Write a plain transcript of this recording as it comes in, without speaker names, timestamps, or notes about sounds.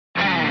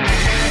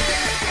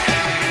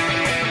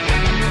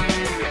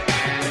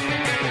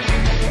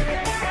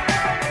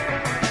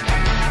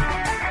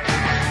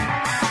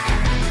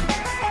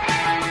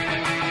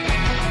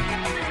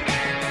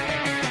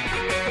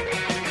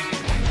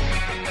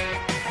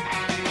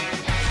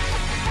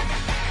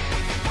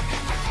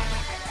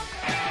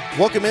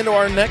Welcome into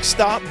our next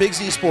stop, Big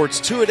Z Sports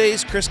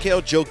 2-A-Days. Chris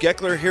Kail, Joe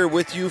Geckler here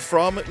with you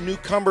from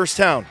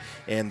Newcomerstown.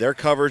 And their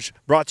coverage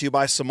brought to you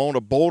by Simona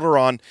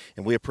Boltaron.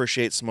 And we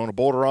appreciate Simona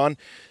Boltaron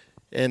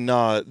and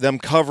them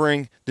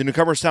covering the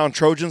Newcomerstown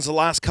Trojans the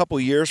last couple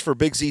years for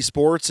Big Z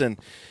Sports. And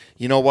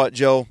you know what,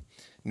 Joe?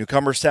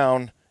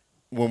 Newcomerstown,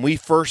 when we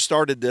first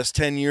started this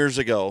 10 years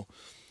ago,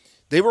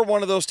 they were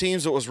one of those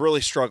teams that was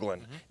really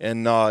struggling.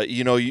 And,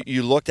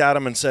 you looked at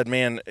them and said,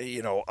 man,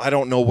 I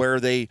don't know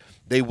where they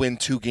win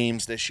 2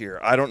 games this year.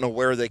 I don't know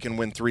where they can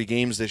win 3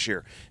 games this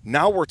year.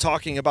 Now we're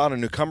talking about a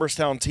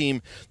Newcomerstown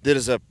team that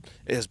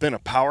has been a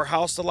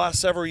powerhouse the last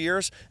several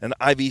years, an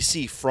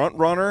IVC front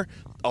runner,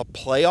 a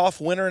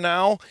playoff winner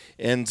now,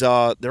 and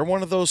they're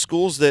one of those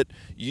schools that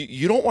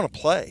you don't want to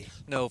play.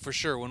 No, for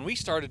sure. When we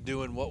started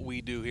doing what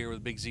we do here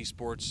with Big Z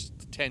Sports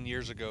 10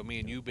 years ago, me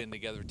and you been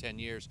together 10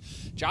 years,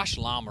 Josh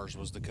Lammers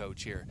was the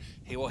coach here.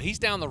 He's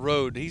down the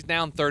road. He's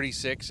down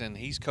 36, and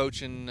he's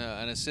coaching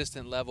an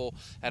assistant level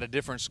at a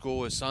different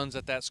school. His son's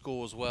at that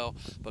school as well.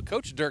 But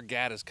Coach Dirk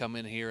Gadd has come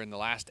in here in the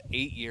last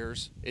 8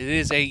 years. It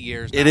is 8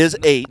 years. It is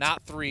 8.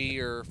 Not 3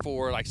 or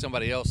 4 like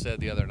somebody else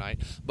said the other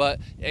night, but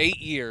 8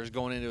 years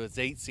going into its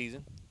 8th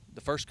season.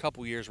 The first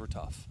couple years were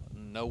tough.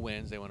 No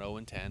wins. They went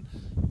 0-10.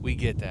 We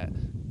get that.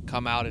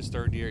 Come out his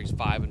 3rd year, he's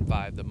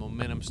 5-5. The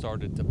momentum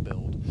started to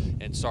build,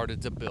 and he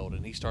started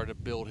to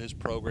build his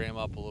program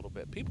up a little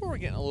bit. People were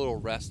getting a little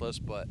restless,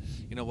 but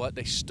you know what?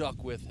 They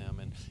stuck with him,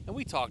 and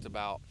we talked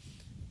about,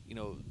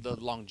 the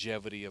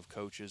longevity of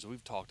coaches.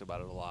 We've talked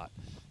about it a lot.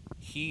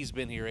 He's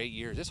been here 8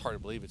 years. It's hard to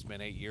believe it's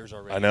been 8 years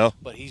already. I know.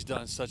 But he's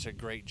done such a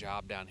great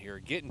job down here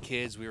getting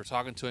kids. We were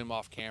talking to him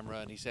off camera,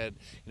 and he said,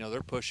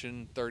 they're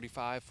pushing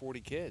 35,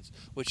 40 kids,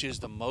 which is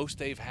the most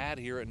they've had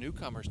here at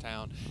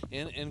Newcomerstown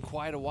in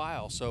quite a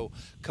while. So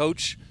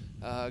Coach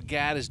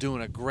Gadd is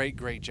doing a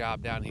great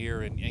job down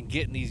here and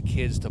getting these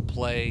kids to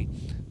play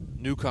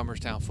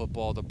Newcomerstown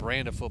football, the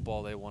brand of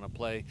football they want to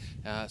play.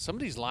 Some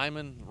of these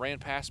linemen ran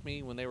past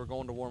me when they were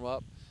going to warm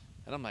up,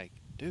 and I'm like,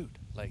 dude,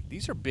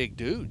 these are big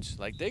dudes.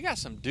 They got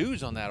some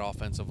dudes on that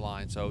offensive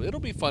line, so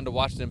it'll be fun to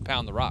watch them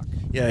pound the rock.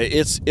 Yeah,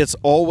 it's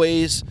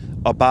always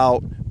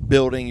about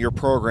building your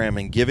program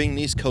and giving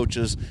these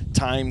coaches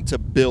time to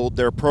build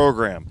their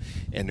program.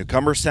 And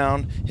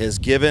Newcomerstown has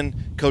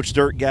given Coach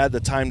Dirk Gadd the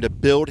time to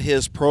build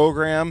his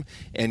program,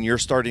 and you're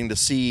starting to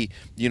see,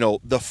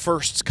 the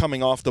firsts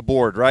coming off the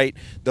board, right?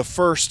 The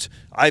first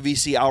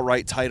IVC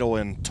outright title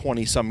in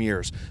 20-some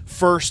years.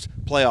 First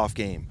playoff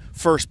game.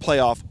 First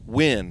playoff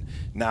win.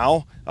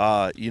 Now,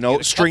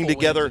 string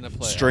together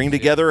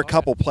a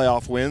couple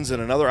playoff wins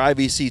and another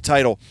IVC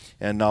title,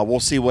 and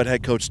we'll see what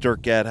head coach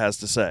Dirk Gadd has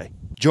to say.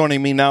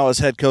 Joining me now is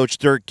head coach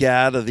Dirk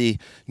Gadd of the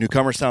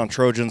Newcomerstown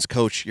Trojans.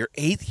 Coach, your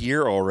 8th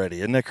year already.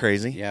 Isn't that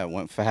crazy? Yeah, it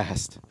went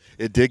fast.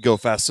 It did go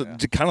fast. So,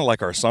 kind of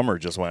like our summer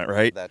just went,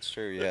 right? That's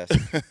true, yes.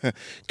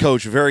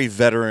 Coach, very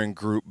veteran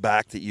group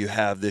back that you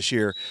have this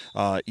year.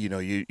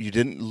 You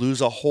didn't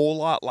lose a whole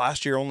lot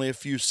last year, only a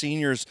few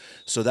seniors,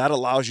 so that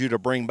allows you to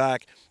bring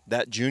back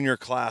that junior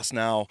class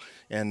now,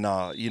 and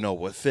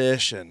with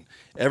Fish and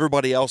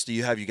everybody else that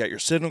you have. You got your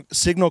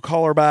signal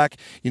caller back,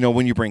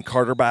 when you bring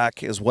Carter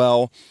back as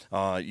well.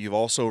 You've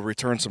also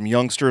returned some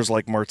youngsters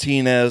like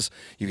Martinez.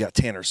 You've got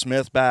Tanner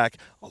Smith back.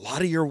 A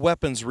lot of your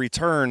weapons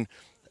return.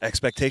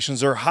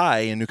 Expectations are high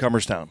in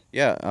Newcomerstown.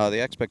 Yeah,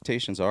 the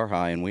expectations are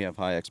high, and we have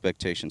high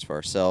expectations for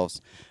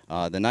ourselves.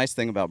 The nice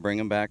thing about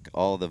bringing back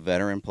all of the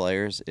veteran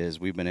players is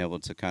we've been able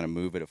to kind of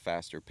move at a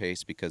faster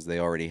pace because they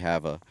already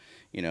have an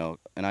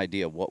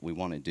idea of what we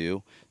want to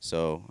do.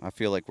 So I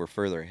feel like we're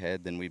further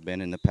ahead than we've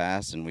been in the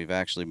past, and we've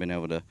actually been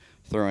able to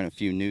throw in a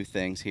few new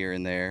things here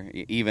and there,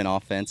 even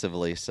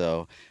offensively.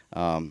 So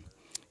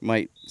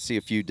might see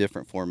a few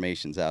different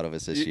formations out of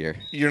us this year.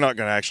 You're not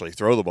going to actually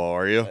throw the ball,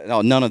 are you?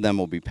 No, none of them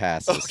will be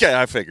passes. Okay,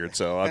 I figured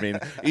so. I mean,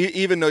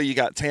 even though you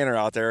got Tanner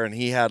out there and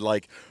he had I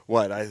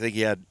think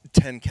he had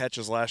 10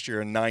 catches last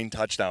year and 9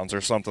 touchdowns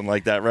or something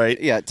like that, right?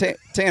 Yeah,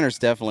 Tanner's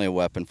definitely a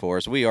weapon for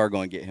us. We are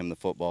going to get him the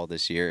football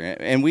this year.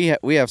 And we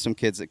have some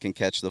kids that can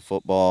catch the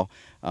football.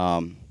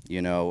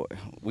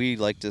 We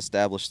like to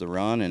establish the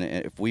run, and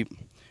if we –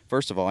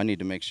 first of all, I need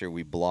to make sure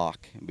we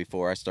block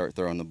before I start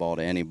throwing the ball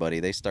to anybody.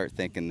 They start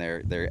thinking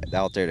they're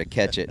out there to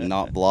catch it and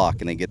not block,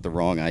 and they get the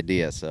wrong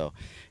idea. So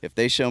if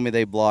they show me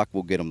they block,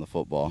 we'll get them the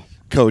football.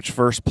 Coach,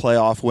 first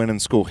playoff win in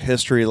school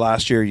history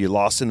last year. You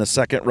lost in the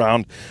 2nd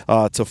round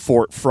to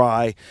Fort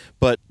Fry.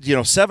 But,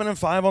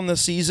 7-5 on the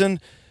season,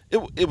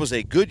 it was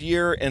a good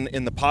year, and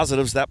in the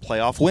positives, that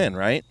playoff win,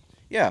 right?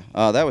 Yeah,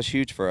 that was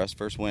huge for us.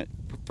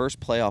 First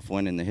playoff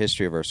win in the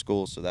history of our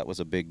school, so that was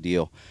a big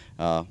deal.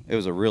 It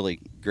was a really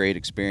great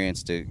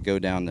experience to go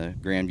down to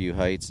Grandview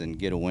Heights and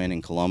get a win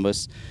in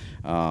Columbus,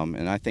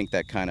 and I think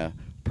that kind of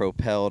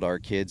propelled our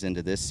kids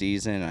into this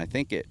season, and I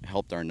think it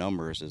helped our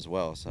numbers as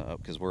well,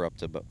 because we're up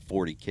to about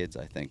 40 kids,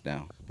 I think,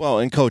 now. Well,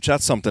 and Coach,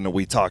 that's something that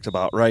we talked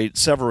about, right,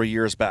 several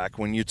years back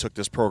when you took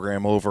this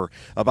program over,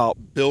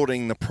 about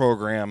building the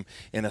program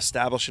and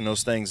establishing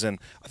those things. And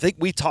I think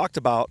we talked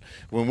about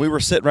when we were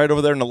sitting right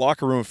over there in the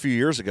locker room a few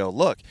years ago,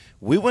 look,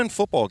 we win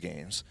football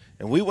games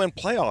and we win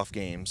playoff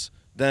games.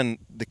 then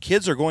the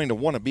kids are going to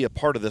want to be a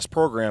part of this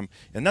program,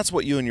 and that's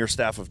what you and your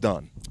staff have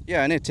done.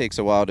 Yeah, and it takes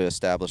a while to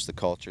establish the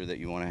culture that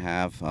you want to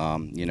have.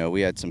 You know,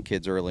 we had some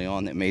kids early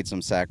on that made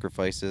some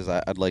sacrifices.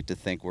 I'd like to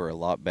think we're a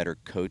lot better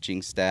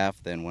coaching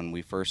staff than when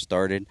we first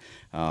started.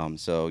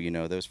 So, you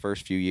know, those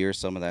first few years,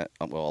 some of that,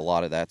 well, a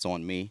lot of that's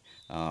on me.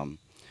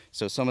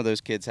 So some of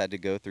those kids had to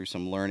go through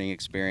some learning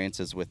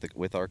experiences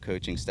with our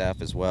coaching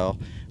staff as well.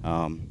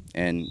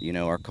 And, you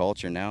know, our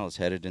culture now is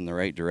headed in the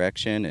right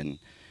direction, and,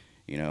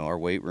 you know, our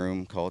weight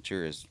room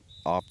culture is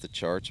off the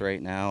charts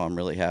right now. I'm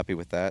really happy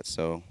with that.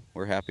 So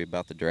we're happy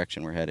about the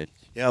direction we're headed.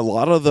 Yeah, a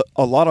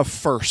lot of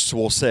firsts,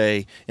 we'll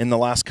say, in the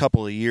last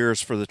couple of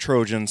years for the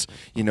Trojans.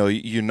 You know,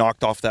 you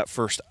knocked off that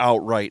first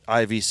outright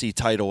IVC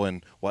title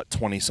in, what,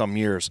 20-some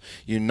years.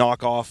 You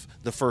knock off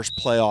the first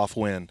playoff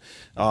win.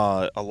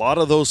 A lot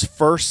of those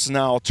firsts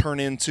now turn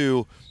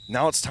into,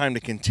 now it's time to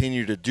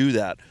continue to do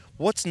that.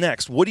 What's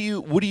next? What do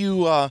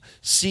you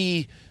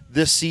see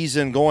this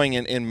season going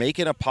and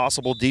making a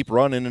possible deep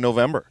run into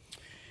November?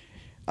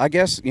 I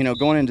guess, you know,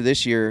 going into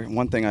this year,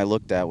 one thing I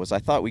looked at was I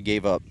thought we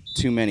gave up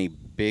too many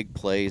big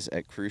plays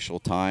at crucial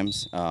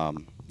times.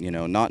 You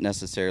know, not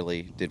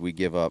necessarily did we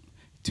give up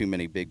too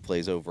many big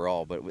plays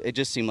overall, but it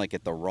just seemed like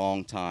at the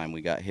wrong time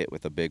we got hit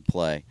with a big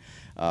play.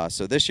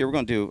 So this year we're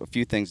going to do a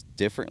few things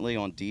differently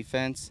on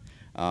defense.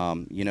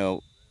 You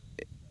know,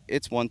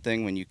 it's one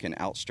thing when you can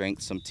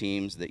outstrength some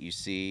teams that you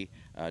see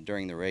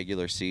during the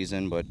regular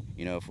season, but,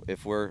 you know,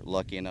 if we're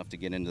lucky enough to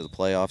get into the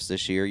playoffs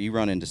this year, you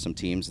run into some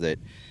teams that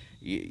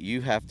you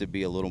have to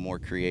be a little more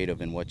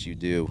creative in what you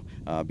do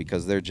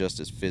because they're just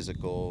as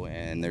physical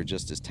and they're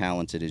just as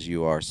talented as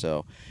you are.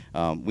 So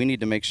we need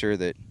to make sure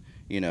that,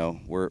 you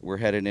know, we're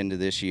headed into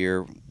this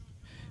year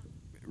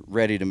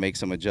ready to make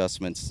some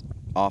adjustments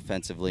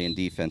offensively and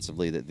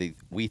defensively that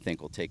we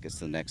think will take us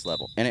to the next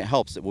level. And it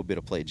helps that we'll be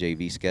able to play a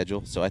JV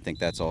schedule, so I think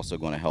that's also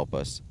going to help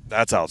us.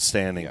 That's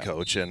outstanding, yeah.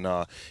 Coach. And,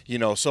 you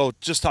know, so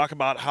just talk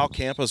about how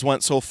camp has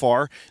went so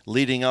far,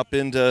 leading up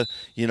into,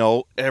 you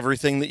know,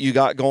 everything that you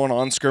got going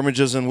on,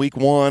 scrimmages in week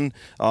 1.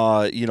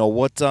 You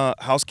know,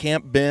 how's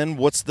camp been?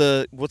 What's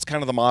kind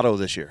of the motto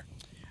this year?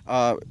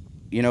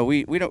 You know,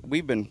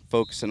 we've been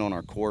focusing on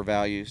our core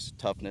values: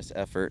 toughness,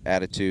 effort,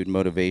 attitude,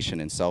 motivation,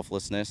 and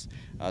selflessness.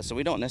 So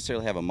we don't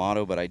necessarily have a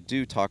motto, but I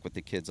do talk with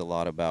the kids a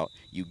lot about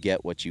you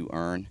get what you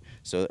earn.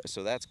 So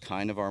that's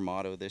kind of our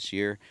motto this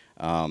year.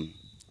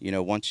 You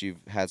know, once you've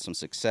had some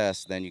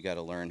success, then you got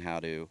to learn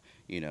how to,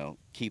 you know,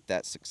 keep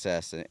that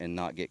success and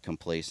not get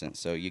complacent.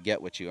 So you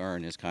get what you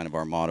earn is kind of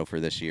our motto for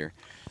this year.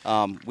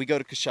 We go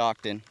to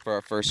Coshocton for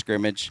our first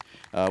scrimmage.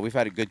 We've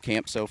had a good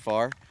camp so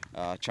far.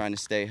 Trying to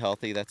stay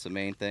healthy, that's the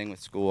main thing with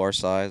school our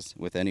size,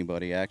 with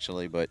anybody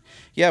actually. But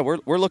yeah,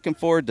 we're looking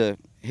forward to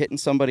hitting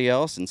somebody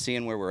else and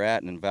seeing where we're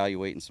at and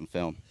evaluating some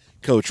film.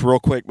 Coach, real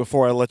quick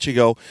before I let you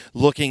go,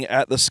 looking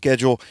at the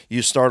schedule,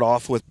 you start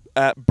off with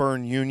at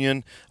Bern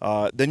Union.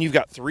 Then you've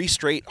got 3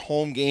 straight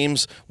home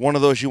games. One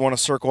of those you want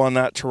to circle on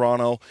that,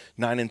 Toronto,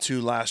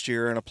 9-2 last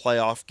year, and a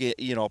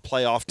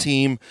playoff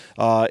team.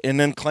 And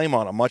then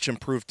Claymont, a much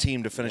improved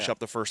team to finish up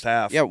the first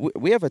half. Yeah,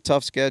 we have a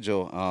tough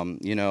schedule.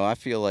 You know, I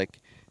feel like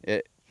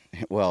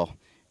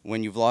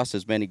when you've lost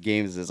as many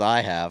games as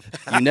I have,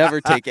 you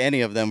never take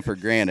any of them for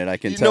granted. I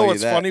can tell you that.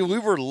 You know what's funny? We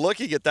were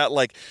looking at that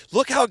like,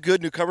 look how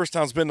good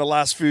Newcomerstown's been the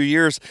last few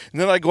years.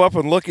 And then I go up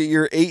and look at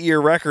your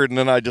 8-year record, and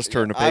then I just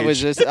turn the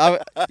page.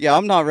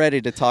 I'm not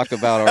ready to talk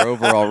about our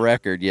overall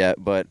record yet,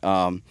 but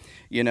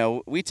you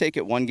know, we take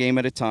it one game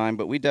at a time,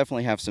 but we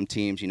definitely have some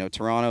teams. You know,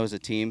 Toronto is a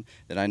team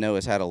that I know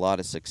has had a lot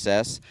of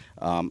success.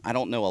 I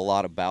don't know a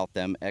lot about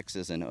them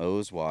X's and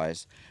O's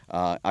wise.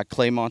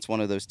 Claymont's one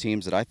of those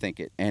teams that I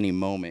think at any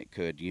moment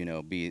could, you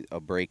know, be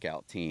a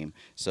breakout team.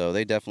 So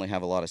they definitely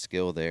have a lot of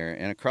skill there.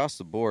 And across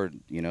the board,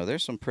 you know,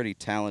 there's some pretty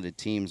talented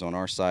teams on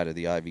our side of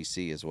the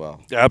IVC as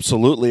well.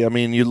 Absolutely. I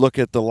mean, you look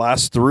at the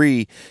last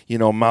 3, you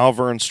know,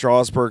 Malvern,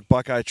 Strasburg,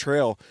 Buckeye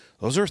Trail.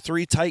 Those are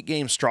 3 tight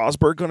games.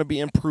 Strasburg going to be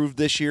improved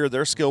this year.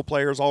 Their skill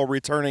players all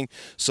returning.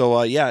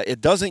 So, yeah,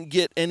 it doesn't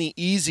get any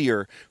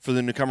easier for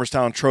the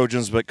Newcomerstown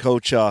Trojans. But,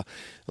 Coach,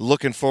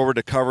 looking forward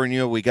to covering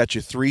you. We got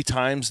you 3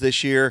 times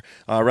this year,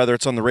 whether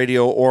it's on the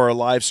radio or a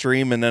live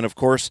stream. And then, of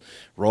course,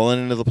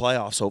 rolling into the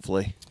playoffs,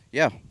 hopefully.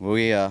 Yeah,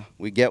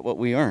 we get what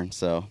we earn,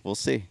 so we'll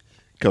see.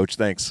 Coach,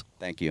 thanks.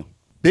 Thank you.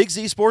 Big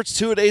Z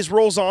Sports 2-A-Days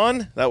rolls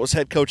on. That was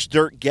head coach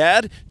Dirk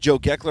Gadd. Joe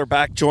Geckler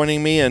back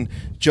joining me. And,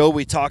 Joe,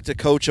 we talked to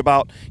Coach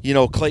about, you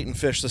know, Clayton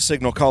Fish, the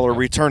signal caller,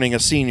 returning a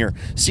senior.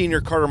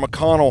 Senior Carter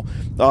McConnell,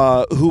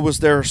 who was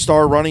their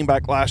star running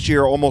back last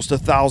year, almost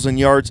 1,000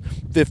 yards,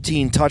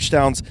 15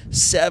 touchdowns,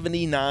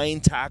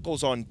 79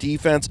 tackles on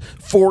defense,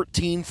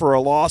 14 for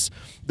a loss.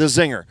 The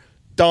Zinger.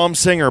 Dom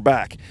Singer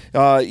back.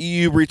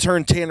 You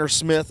return Tanner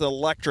Smith,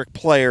 electric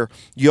player.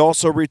 You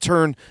also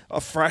return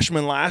a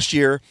freshman last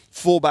year,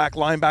 fullback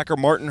linebacker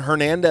Martin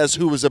Hernandez,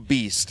 who was a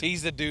beast.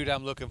 He's the dude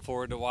I'm looking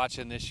forward to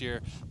watching this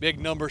year. Big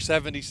number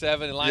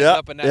 77 and lines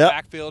up in that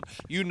backfield.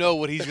 You know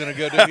what he's going to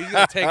go do. He's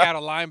going to take out a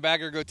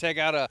linebacker, go take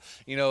out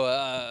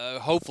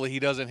hopefully he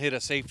doesn't hit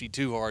a safety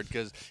too hard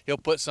because he'll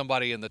put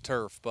somebody in the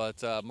turf.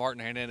 But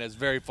Martin Hernandez is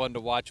very fun to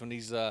watch when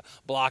he's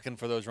blocking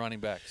for those running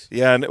backs.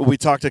 Yeah, and we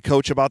talked to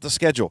Coach about the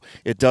schedule.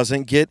 It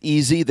doesn't get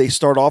easy. They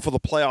start off with a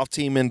playoff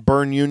team in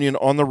Bern Union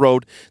on the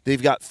road.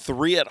 They've got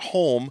 3 at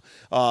home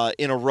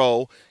in a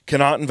row.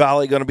 Canotton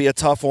Valley going to be a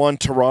tough one.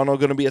 Toronto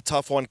going to be a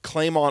tough one.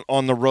 Claymont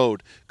on the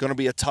road going to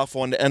be a tough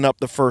one to end up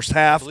the first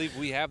half. I believe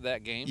we have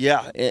that game.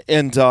 Yeah,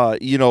 and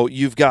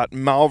you've got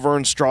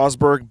Malvern,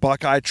 Strasburg,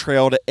 Buckeye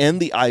Trail to end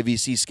the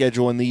IVC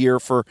schedule in the year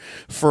for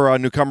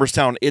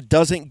Newcomerstown. It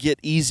doesn't get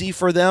easy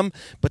for them,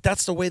 but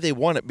that's the way they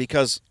want it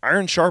because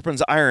iron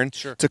sharpens iron,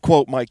 sure, to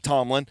quote Mike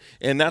Tomlin,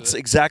 and that's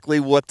exactly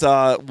what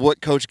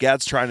Coach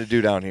Gadd's trying to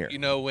do down here. You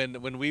know,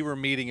 when we were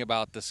meeting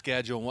about the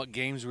schedule and what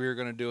games we were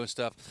going to do and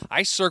stuff,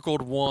 I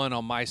circled one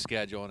on my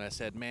schedule and I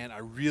said, man, I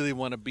really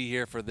want to be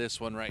here for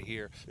this one right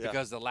here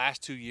because the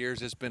last 2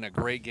 years it's been a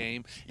great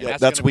game. And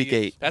that's week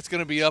 8. That's going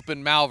to be up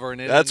in Malvern.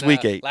 That's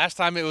week 8. Last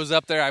time it was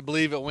up there, I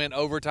believe it went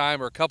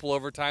overtime or a couple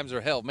overtimes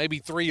or hell, maybe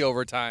 3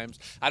 overtimes.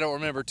 I don't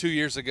remember 2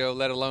 years ago,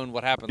 let alone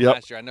what happened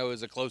last year. I know it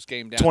was a close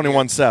game down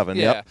 21-7.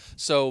 Yeah. Yep.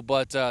 So,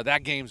 but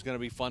that game's going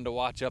to be fun to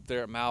watch up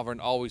there at Malvern.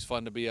 Always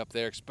fun to be up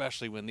there,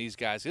 especially when these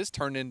guys, it's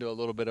turned into a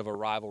little bit of a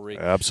rivalry.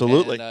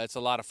 Absolutely. And it's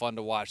a lot of fun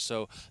to watch.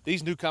 So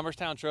these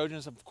Newcomerstown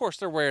Trojans, of course,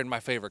 they're wearing my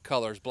favorite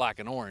colors, black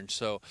and orange.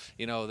 So,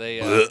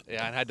 I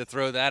had to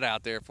throw that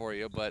out there for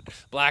you. But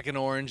black and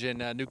orange and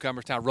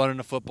Newcomerstown running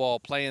the football,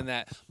 playing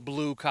that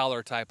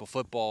blue-collar type of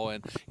football.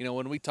 And,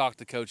 when we talk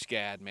to Coach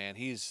Gadd, man,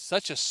 he's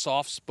such a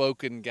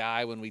soft-spoken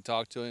guy when we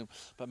talk to him.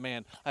 But,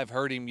 man, I've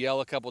heard him yell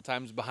a couple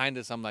times behind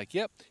us. I'm like,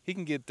 yep, he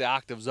can get the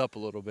octaves up a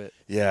little bit.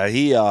 Yeah,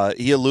 he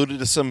alluded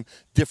to some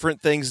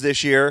different things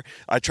this year.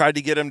 I tried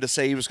to get him to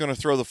say he was going to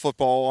throw the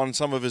football on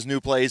some of his new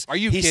plays. Are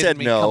you He kidding said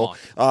me? no.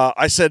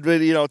 I said,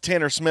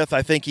 Tanner Smith,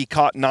 I think he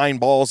caught 9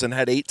 balls and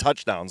had 8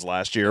 touchdowns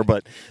last year,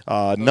 but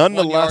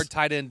nonetheless, 1-yard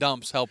tight end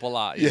dumps help a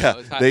lot.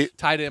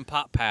 Tight end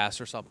pop pass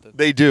or something.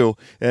 They do,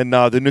 and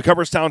the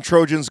Newcomerstown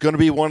Trojans going to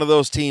be one of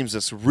those teams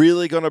that's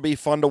really going to be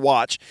fun to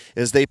watch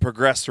as they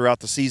progress throughout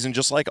the season,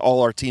 just like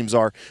all our teams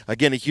are.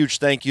 Again, a huge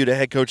thank you to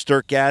Head Coach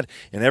Dirk Gadd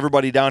and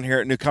everybody down here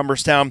at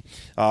Newcomerstown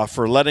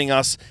for letting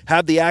us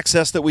have the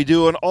access that we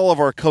do, and all of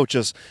our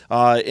coaches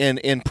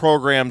in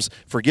programs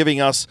for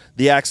giving us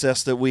the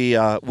access that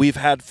we've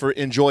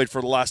enjoyed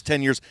for the last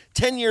 10 years.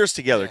 10 years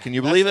together. Can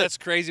you believe it? That's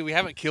crazy. We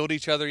haven't killed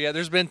each other yet.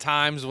 There's been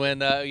times when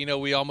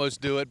we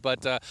almost do it,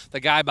 but the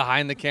guy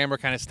behind the camera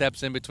kind of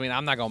steps in between.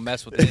 I'm not gonna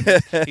mess with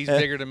him. He's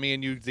bigger than me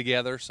and you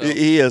together. So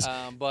he is.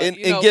 But and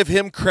give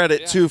him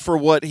credit too for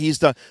what he's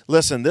done.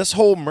 Listen, this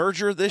whole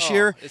merger this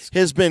year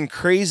has been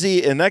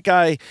crazy, and that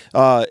guy,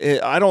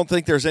 I don't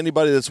think there's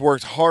anybody that's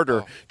worked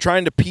harder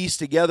trying to piece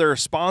together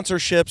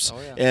sponsorships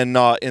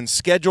and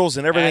schedules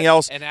and everything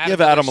else. And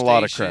give Adam a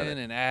lot of credit.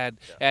 And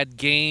add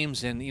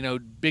games, and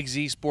Big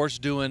Z Sports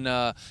doing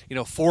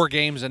 4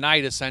 games a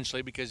night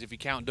essentially, because if you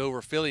count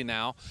Dover Philly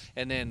now,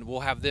 and then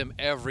we'll have them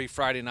every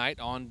Friday night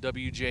on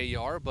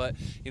WJR. But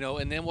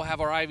and then we'll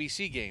have our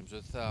IVC games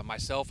with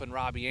myself and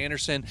Robbie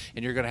Anderson,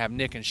 and you're going to have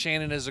Nick and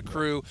Shannon as a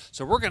crew.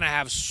 So we're going to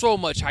have so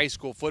much high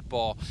school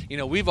football.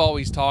 We've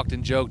always talked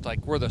and joked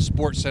like we're the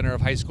sports center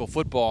of high school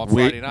football on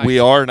Friday night. We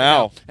are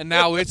now. And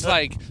now it's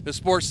like the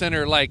sports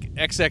center like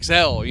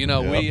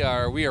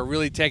XXL. We are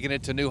really taking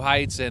it to new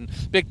heights. And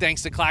big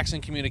thanks to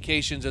Claxon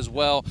Communications as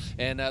well.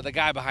 And the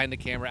guy behind the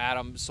camera,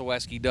 Adam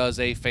Soweski, does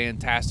a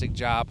fantastic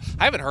job.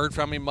 I haven't heard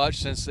from him much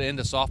since the end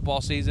of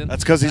softball season.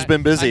 That's because he's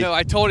been busy. I know.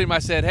 I told him, I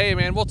said, hey,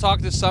 man, we'll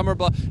talk this summer.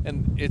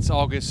 And it's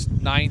August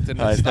 9th, and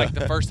it's like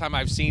the first time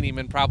I've seen him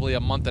in probably a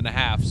month and a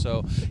half.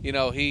 So,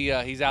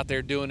 he's out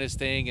there doing his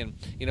thing. And,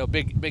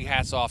 big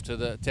hats off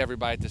to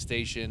everybody at the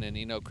station.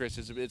 And, Chris,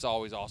 it's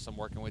always awesome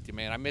working with you,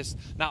 man. I miss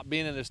not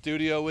being in the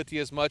studio with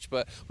you as much,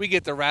 but we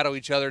get to rattle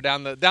each other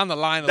down the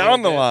line a little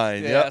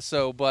bit. Yeah. Yep.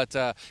 So, but,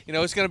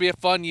 it's going to be a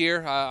fun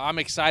year. I'm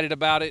excited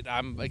about it.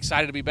 I'm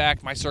excited to be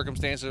back. My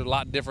circumstances are a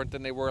lot different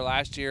than they were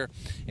last year,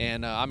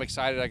 and I'm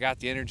excited. I got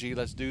the energy.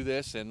 Let's do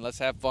this, and let's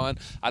have fun.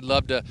 I'd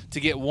love to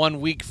get 1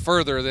 week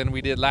further than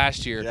we did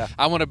last year. Yeah.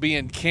 I want to be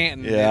in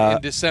Canton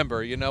in December.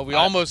 We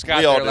almost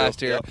got there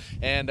last year,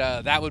 and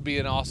that would be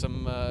an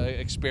awesome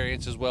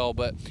experience as well.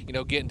 But,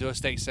 getting to a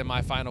state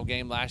semifinal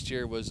game last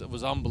year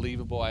was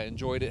unbelievable. I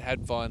enjoyed it,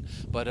 had fun,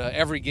 but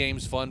every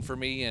game's fun for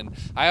me, and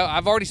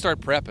I've already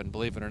started prepping,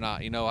 believe it or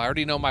not. I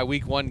already know my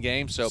week 1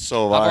 game, so I've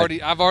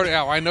already.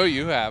 I know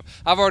you have.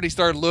 I've already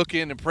started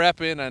looking and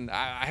prepping, and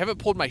I haven't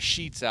pulled my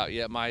sheets out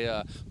yet.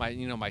 My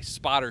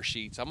spotter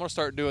sheets. I'm gonna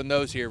start doing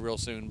those here real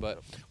soon. But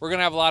we're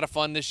gonna have a lot of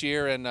fun this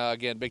year, and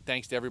again, big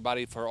thanks to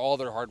everybody for all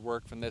their hard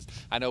work from this.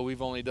 I know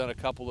we've only done a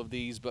couple of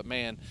these, but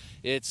man,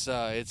 it's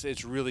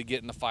really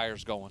getting the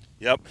fires going.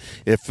 Yep.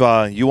 If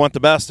you want the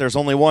best, there's only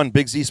only one,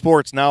 Big Z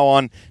Sports, now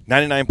on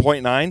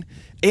 99.9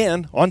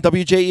 and on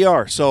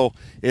WJER. So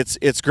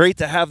it's great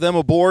to have them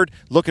aboard.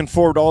 Looking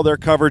forward to all their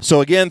coverage. So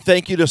again,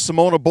 thank you to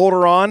Simona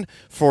Boltaron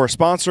for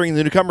sponsoring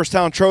the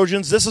Newcomerstown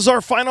Trojans. This is our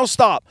final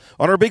stop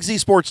on our Big Z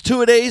Sports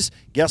two-a-days.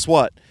 Guess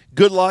what?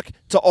 Good luck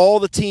to all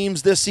the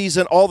teams this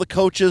season, all the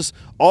coaches,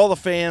 all the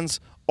fans,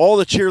 all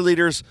the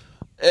cheerleaders,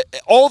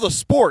 all the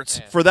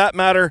sports for that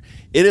matter.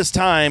 It is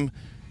time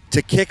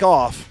to kick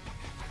off.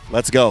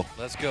 Let's go.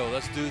 Let's go.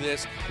 Let's do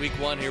this. Week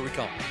 1, here we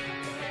come.